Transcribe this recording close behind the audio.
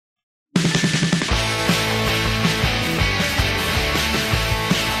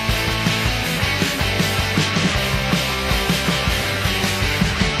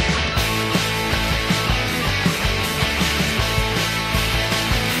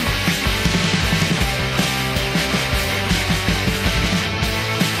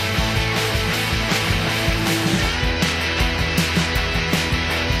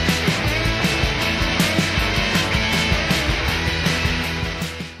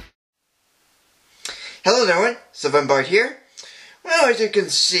Hello everyone, Bart here. Well, as you can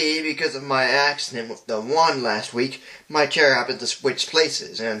see, because of my accident with the wand last week, my chair happened to switch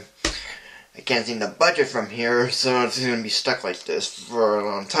places, and I can't seem to budget from here, so it's going to be stuck like this for a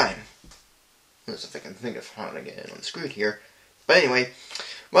long time. Let's see if I can think of how to get it unscrewed here. But anyway,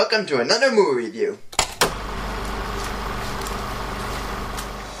 welcome to another movie review.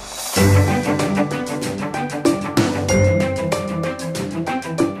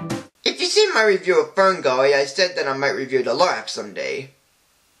 If you see my review of Ferngully, I said that I might review The Lorax someday.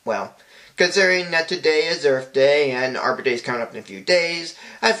 Well, considering that today is Earth Day and Arbor Day is coming up in a few days,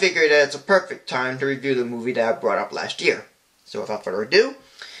 I figured that it's a perfect time to review the movie that I brought up last year. So without further ado,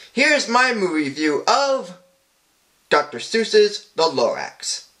 here's my movie review of Dr. Seuss's The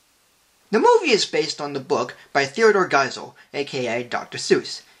Lorax. The movie is based on the book by Theodore Geisel, aka Dr.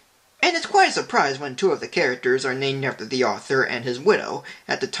 Seuss. And it's quite a surprise when two of the characters are named after the author and his widow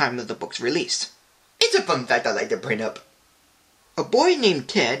at the time of the book's release. It's a fun fact I like to bring up. A boy named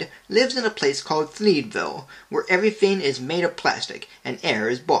Ted lives in a place called Thneedville, where everything is made of plastic and air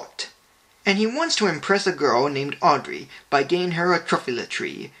is blocked. And he wants to impress a girl named Audrey by getting her a truffula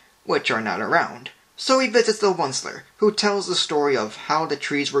tree, which are not around. So he visits the Onceler, who tells the story of how the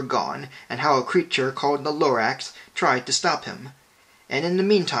trees were gone and how a creature called the Lorax tried to stop him. And in the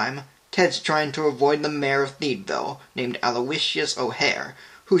meantime, Ted's trying to avoid the mayor of Thneedville, named Aloysius O'Hare,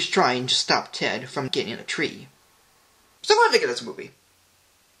 who's trying to stop Ted from getting a tree. So what do I think of this movie?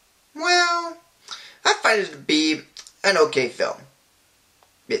 Well, I find it to be an okay film.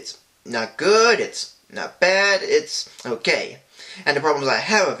 It's not good, it's not bad, it's okay. And the problems I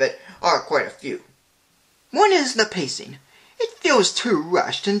have with it are quite a few. One is the pacing. It feels too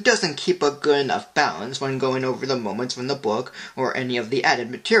rushed and doesn't keep a good enough balance when going over the moments from the book or any of the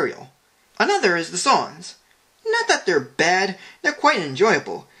added material. Another is the songs. Not that they're bad, they're quite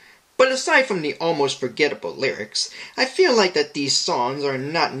enjoyable. But aside from the almost forgettable lyrics, I feel like that these songs are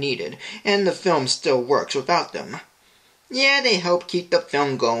not needed, and the film still works without them. Yeah, they help keep the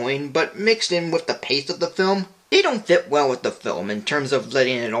film going, but mixed in with the pace of the film, they don't fit well with the film in terms of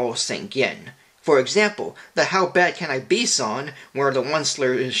letting it all sink in. For example, the How Bad Can I Be song, where the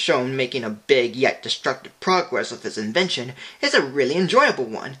Onceler is shown making a big yet destructive progress with his invention, is a really enjoyable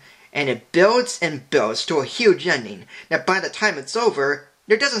one, and it builds and builds to a huge ending that by the time it's over,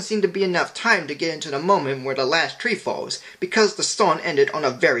 there doesn't seem to be enough time to get into the moment where the last tree falls, because the song ended on a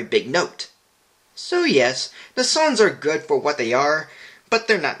very big note. So yes, the songs are good for what they are, but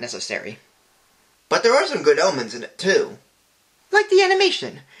they're not necessary. But there are some good elements in it too. Like the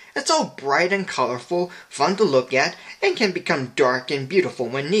animation. It's all bright and colorful, fun to look at, and can become dark and beautiful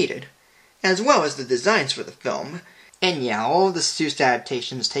when needed. As well as the designs for the film. And yeah, all the Seuss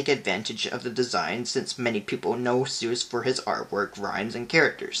adaptations take advantage of the design since many people know Seuss for his artwork, rhymes, and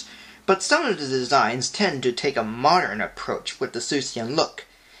characters. But some of the designs tend to take a modern approach with the Seussian look,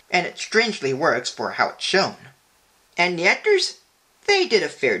 and it strangely works for how it's shown. And the actors? They did a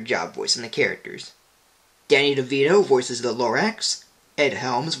fair job voicing the characters. Danny DeVito voices the Lorax, Ed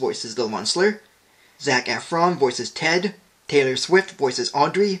Helms voices the Onceler, Zac Efron voices Ted, Taylor Swift voices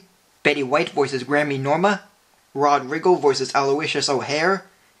Audrey, Betty White voices Grammy Norma, Rod Riggle voices Aloysius O'Hare,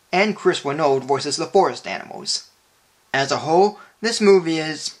 and Chris Renaud voices the forest animals. As a whole, this movie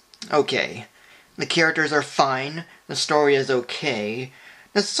is okay. The characters are fine, the story is okay,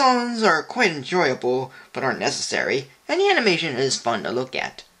 the songs are quite enjoyable but aren't necessary, and the animation is fun to look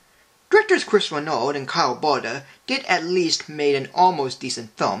at. Directors Chris Renaud and Kyle Bauda did at least made an almost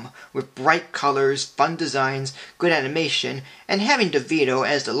decent film, with bright colors, fun designs, good animation, and having DeVito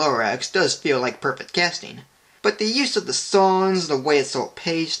as the Lorax does feel like perfect casting. But the use of the songs, the way it's so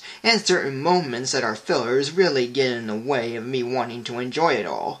paced, and certain moments that are fillers really get in the way of me wanting to enjoy it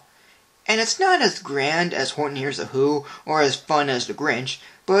all. And it's not as grand as Horton Hears a Who, or as fun as The Grinch,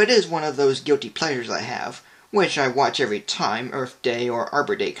 but it is one of those guilty pleasures I have, which I watch every time Earth Day or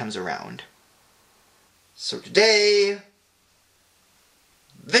Arbor Day comes around. So today,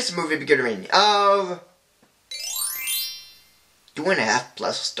 this movie will get a rating of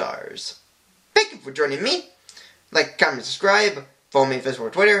 2.5+ stars. Thank you for joining me. Like, comment, subscribe, follow me on Facebook or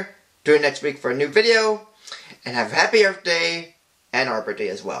Twitter. Tune in next week for a new video, and have a happy Earth Day and Arbor Day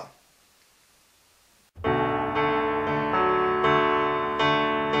as well.